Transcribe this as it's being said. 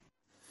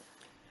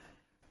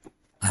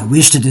I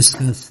wish to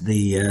discuss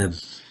the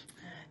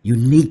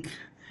unique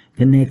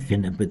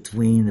connection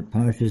between the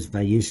Parshas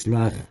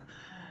Vayishlach,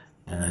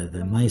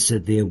 the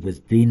Maisa there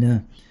with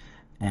Dina,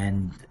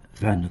 and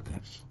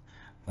Chanukah.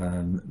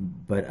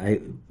 But I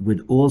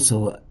would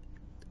also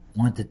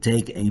want to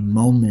take a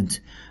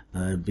moment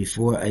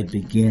before I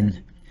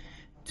begin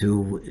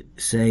to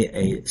say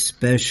a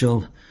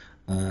special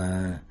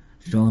Shalom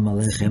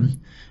Aleichem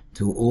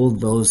to all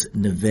those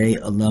Neve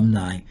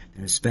alumni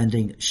that are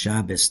spending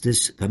Shabbos,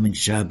 this coming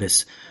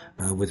Shabbos,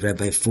 with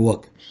Rabbi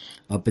Falk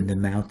up in the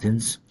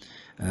mountains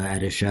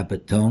at a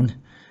Shabbaton.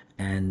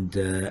 And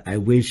I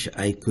wish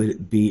I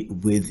could be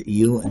with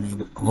you,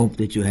 and I hope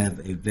that you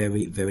have a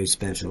very, very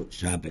special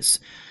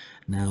Shabbos.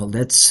 Now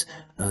let's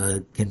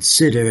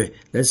consider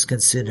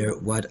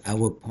what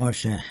our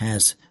Parsha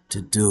has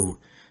to do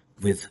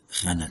with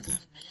Chanukah.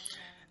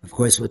 Of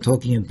course, we're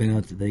talking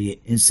about the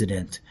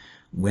incident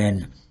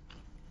when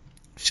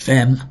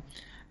Shem,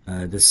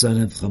 the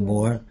son of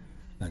Hamor,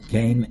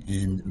 came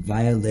and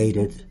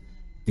violated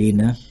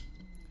Dinah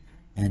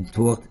and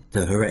talked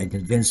to her and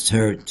convinced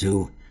her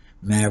to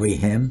marry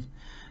him,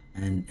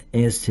 and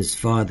asked his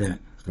father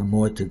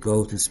Hamor to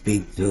go to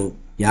speak to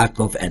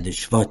Yaakov and the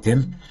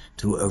Shvatim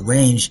to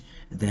arrange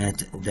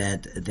that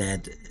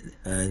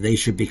they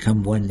should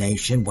become one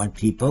nation, one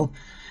people,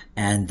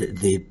 and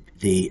the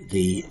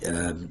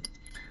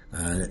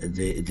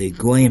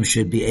goyim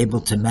should be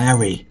able to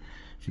marry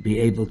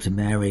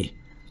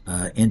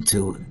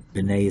into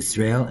Bnei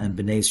Israel, and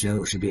Bnei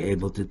Israel should be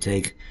able to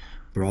take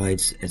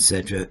brides,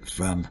 etc.,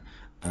 from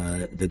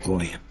the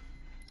goyim.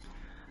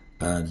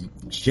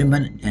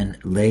 Shimon and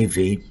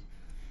Levi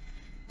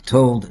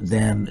told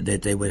them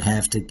that they would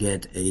have to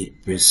get a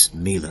bris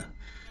milah,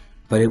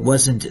 but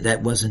that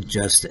wasn't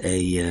just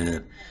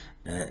that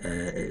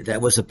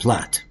was a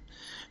plot.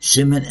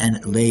 Shimon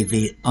and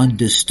Levi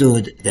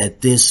understood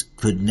that this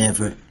could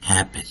never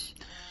happen,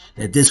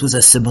 that this was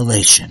a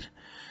simulation,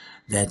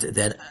 that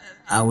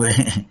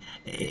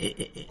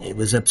it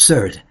was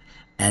absurd,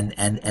 and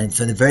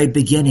from the very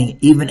beginning,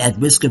 even at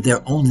risk of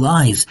their own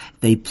lives,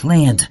 they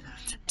planned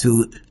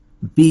to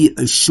be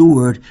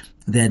assured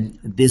that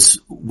this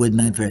would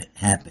never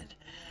happen,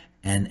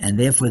 and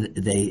therefore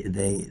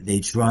they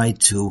tried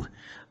to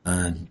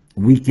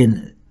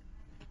weaken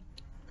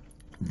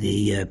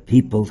the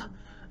people,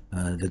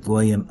 the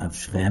goyim of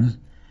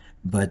Shem,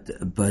 but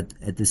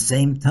at the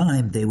same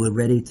time they were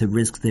ready to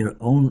risk their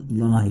own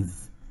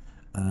lives,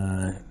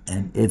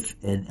 and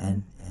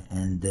the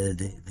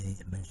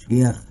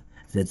Mashiach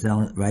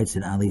Zetzel writes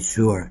in Ali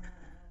Shur,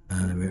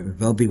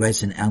 Volby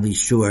writes in Ali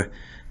Shur,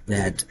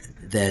 that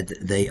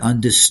they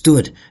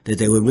understood that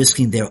they were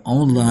risking their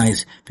own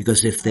lives,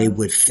 because if they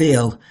would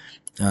fail,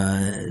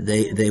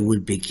 they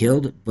would be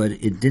killed. But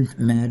it didn't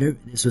matter.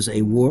 This was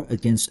a war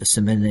against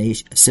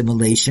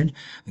assimilation,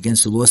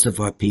 against the loss of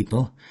our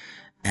people,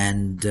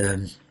 and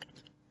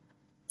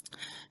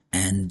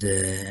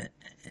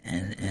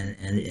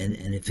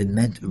if it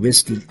meant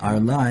risking our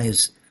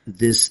lives,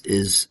 this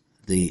is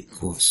the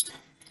cost.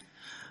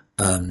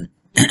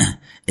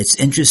 It's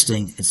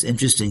interesting.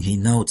 He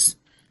notes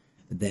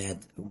that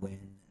when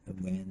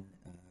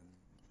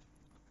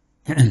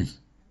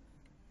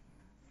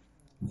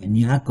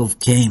Yaakov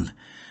came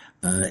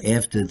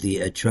after the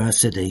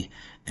atrocity,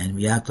 and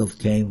Yaakov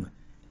came,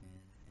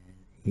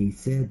 he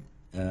said,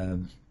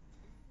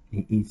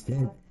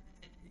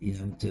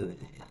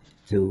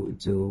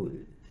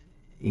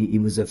 he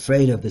was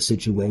afraid of the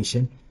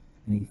situation,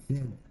 and he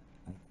said,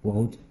 I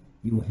quote,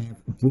 "You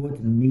have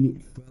brought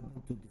me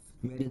trouble to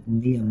discredit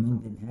me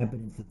among the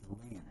inhabitants of the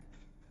land.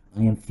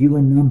 I am few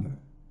in number,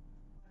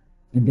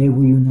 and they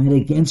will unite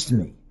against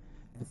me,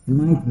 and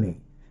smite me,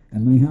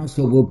 and my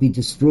household will be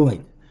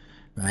destroyed."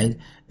 Right?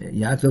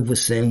 Yaakov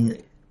was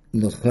saying,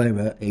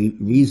 l'chayra, a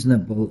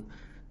reasonable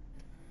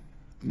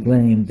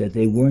claim that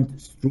they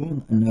weren't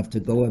strong enough to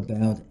go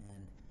about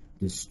and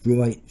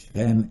destroy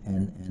Shem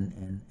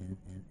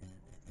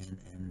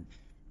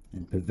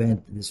and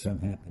prevent this from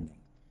happening.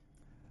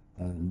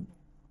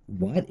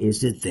 What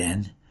is it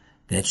then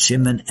that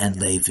Shimon and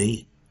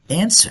Levi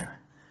answer?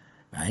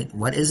 Right?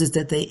 What is it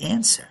that they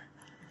answer?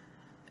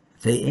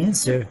 They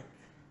answer,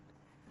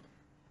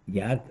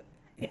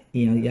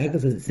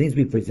 Yaakov seems to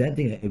be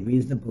presenting a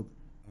reasonable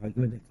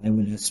argument that claim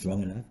we're not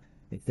strong enough.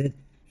 They said,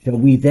 shall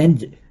we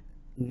then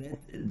let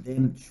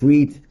them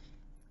treat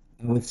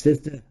our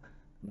sister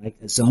like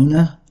a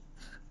zona?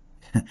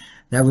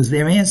 That was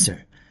their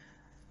answer.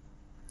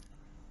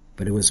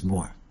 But it was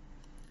more.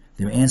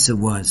 Their answer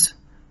was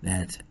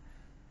that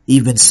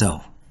even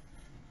so,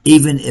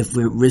 even if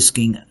we're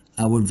risking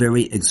our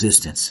very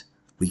existence,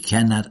 we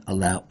cannot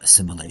allow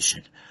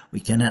assimilation. We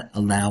cannot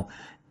allow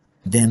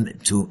them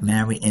to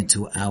marry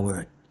into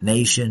our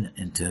nation,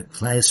 into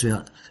Klal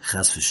Yisrael,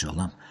 chas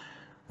v'sholom,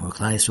 or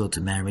Klal Yisrael to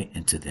marry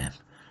into them.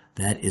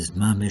 That is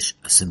mamish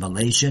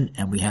assimilation,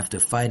 and we have to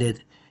fight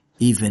it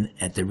even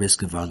at the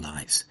risk of our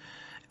lives.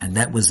 And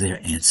that was their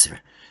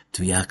answer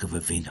to Yaakov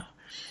Avinu,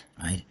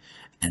 right?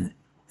 And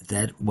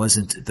that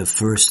wasn't the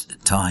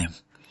first time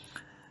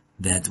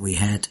that we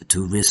had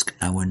to risk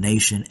our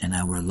nation and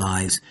our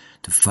lives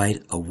to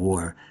fight a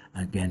war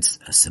against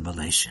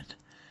assimilation.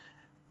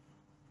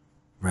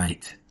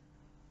 Right.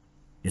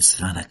 It's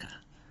Hanukkah.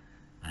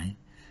 Right?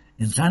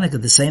 In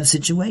Hanukkah, the same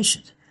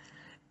situation.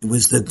 It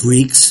was the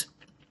Greeks,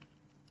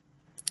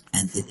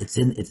 and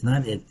it's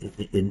not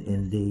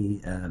in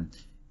the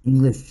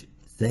English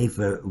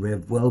Sefer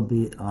Rev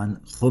Welby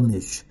on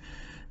Chumash.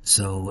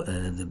 So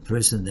the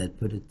person that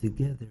put it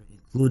together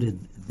included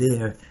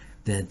there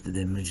that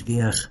the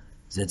Mishgiach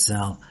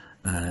Zetzal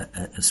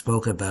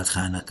spoke about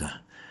Hanukkah.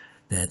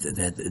 That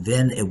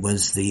then it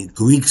was the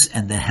Greeks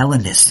and the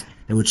Hellenists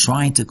that were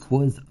trying to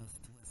cause us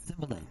to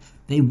assimilate.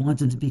 They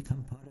wanted to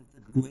become part of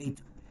the great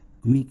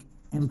Greek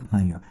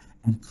Empire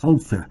and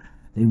culture.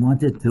 They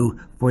wanted to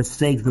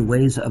forsake the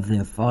ways of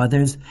their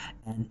fathers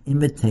and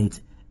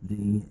imitate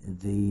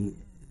the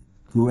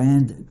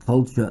grand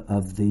culture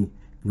of the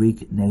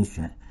Greek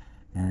nation.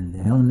 And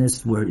the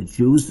Hellenists were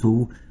Jews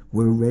who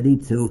were ready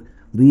to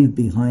leave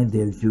behind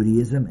their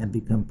Judaism and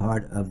become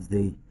part of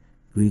the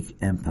Greek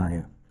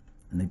Empire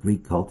and the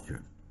Greek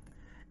culture.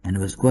 And it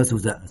was, of course, it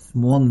was a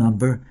small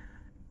number,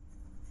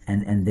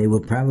 and they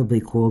were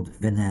probably called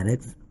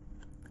fanatics,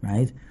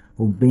 right,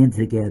 who band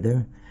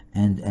together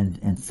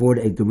and fought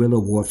a guerrilla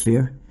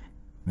warfare,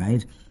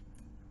 right,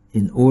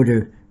 in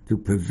order to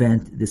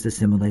prevent this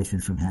assimilation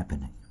from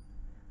happening,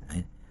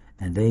 right?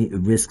 And they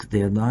risked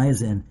their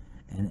lives, and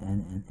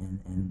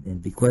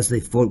because they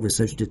fought with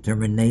such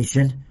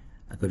determination,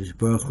 HaKadosh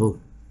Baruch Hu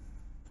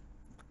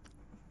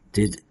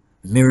did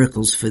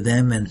miracles for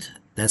them, and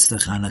that's the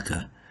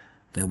Hanukkah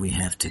that we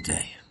have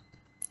today.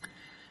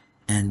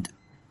 And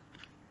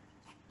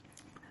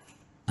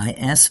I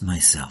ask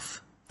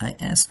myself,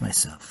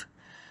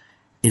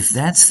 if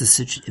that's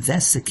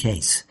the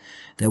case,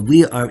 that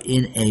we are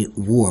in a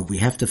war, we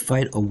have to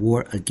fight a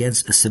war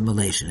against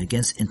assimilation,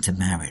 against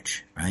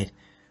intermarriage, right?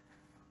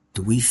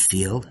 Do we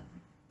feel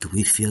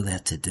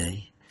that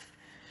today?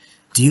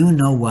 Do you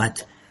know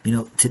what?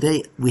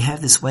 Today we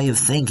have this way of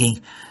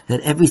thinking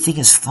that everything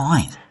is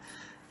fine.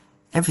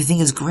 Everything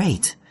is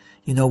great.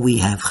 We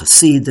have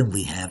Hasidim,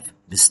 we have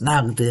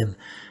Misnagdim,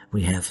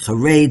 we have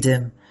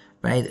Haredim,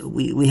 right?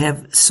 We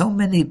have so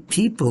many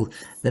people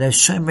that are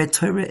Shomer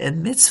Torah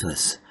and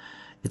mitzvahs.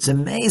 It's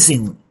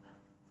amazing.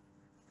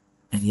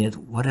 And yet,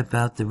 what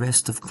about the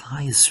rest of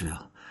Klal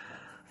Yisrael?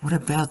 What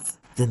about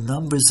the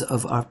numbers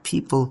of our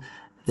people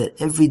that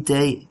every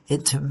day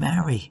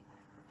intermarry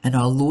and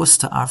are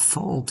lost to our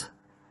fold?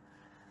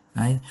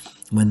 Right?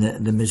 When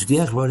the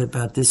Mishgiach wrote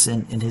about this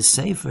in his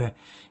Sefer,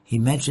 he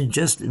mentioned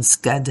just in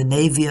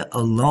Scandinavia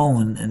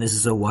alone, and this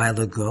is a while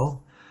ago,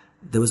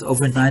 there was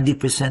over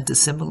 90%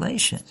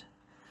 assimilation.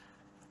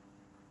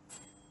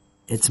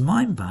 It's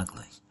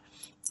mind-boggling.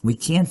 We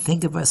can't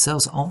think of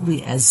ourselves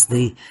only as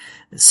the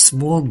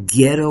small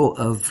ghetto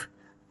of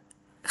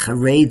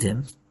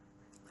Haredim.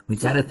 We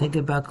got to think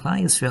about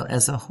Klal Yisrael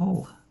as a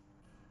whole.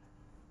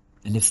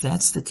 And if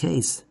that's the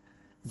case,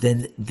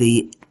 then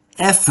the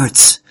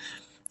efforts,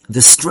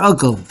 the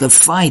struggle, the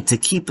fight to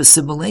keep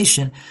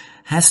assimilation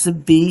has to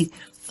be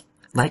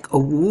like a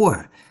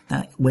war.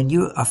 Now, when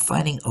you are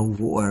fighting a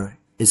war,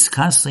 it's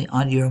constantly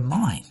on your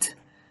mind.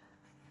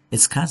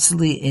 It's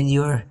constantly in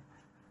your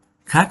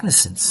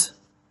cognizance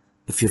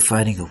if you're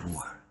fighting a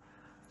war.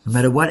 No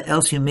matter what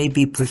else you may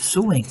be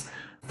pursuing,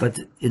 but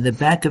in the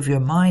back of your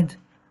mind,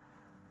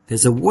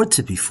 there's a war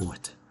to be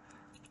fought.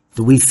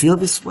 Do we feel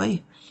this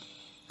way?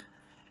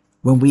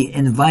 When we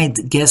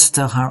invite guests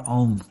to our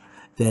home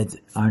that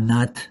are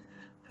not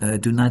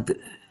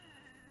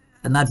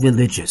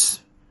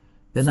religious,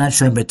 they're not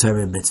Shomer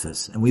Torah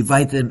mitzvahs, and we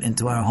invite them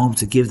into our home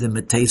to give them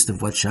a taste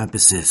of what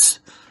Shabbos is.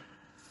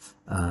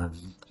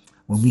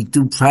 When we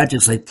do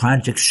projects like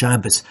Project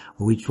Shabbos,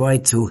 where we try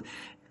to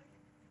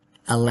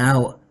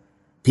allow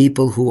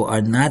people who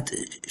are not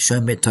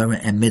Shomer Torah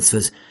and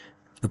mitzvahs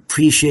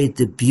appreciate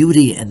the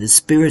beauty and the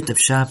spirit of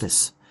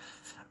Shabbos.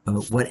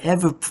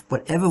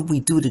 Whatever we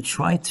do to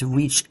try to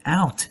reach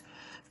out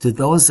to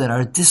those that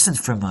are distant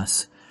from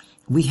us,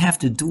 we have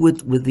to do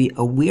it with the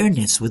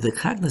awareness, with the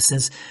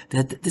cognizance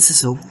that this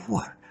is a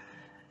war.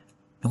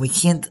 And we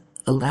can't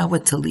allow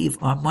it to leave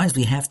our minds.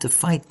 We have to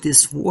fight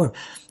this war.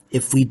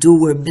 If we do,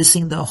 we're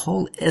missing the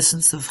whole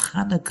essence of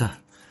Hanukkah.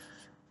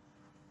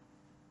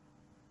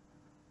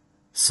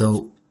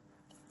 So,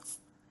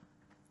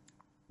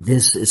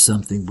 this is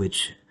something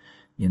which,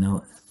 it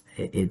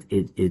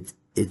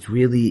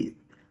really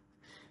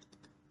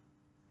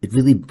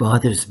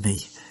bothers me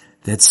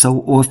that so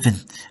often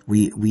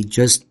we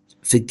just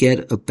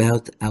forget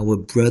about our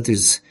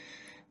brothers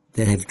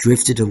that have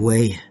drifted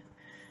away,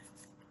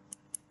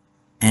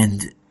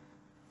 and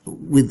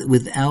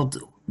without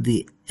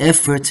the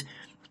effort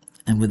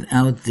and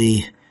without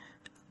the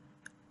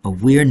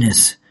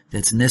awareness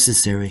that's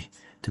necessary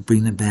to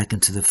bring them back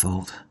into the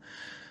fold.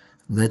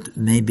 Let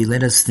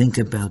us think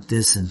about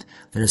this and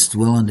let us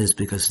dwell on this,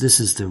 because this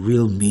is the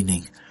real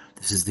meaning.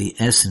 This is the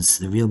essence,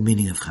 the real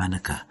meaning of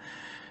Hanukkah.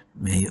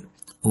 May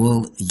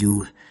all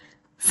you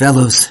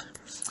fellows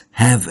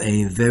have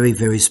a very,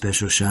 very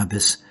special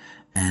Shabbos,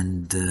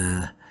 and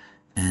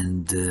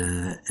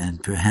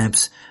and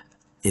perhaps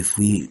if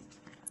we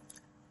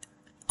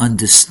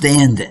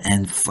understand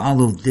and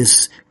follow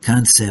this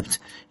concept,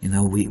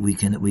 we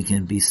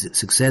can be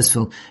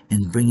successful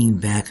in bringing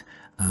back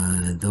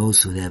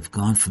those who have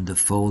gone from the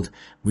fold,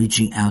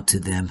 reaching out to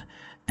them,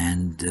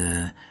 and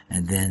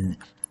then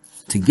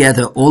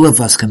together all of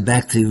us can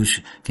come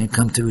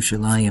to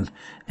Yerushalayim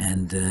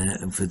and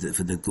for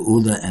the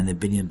Geula and the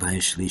Binyan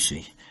Bayis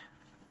Shlishi.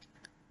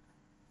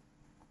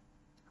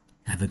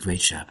 Have a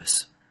great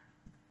Shabbos.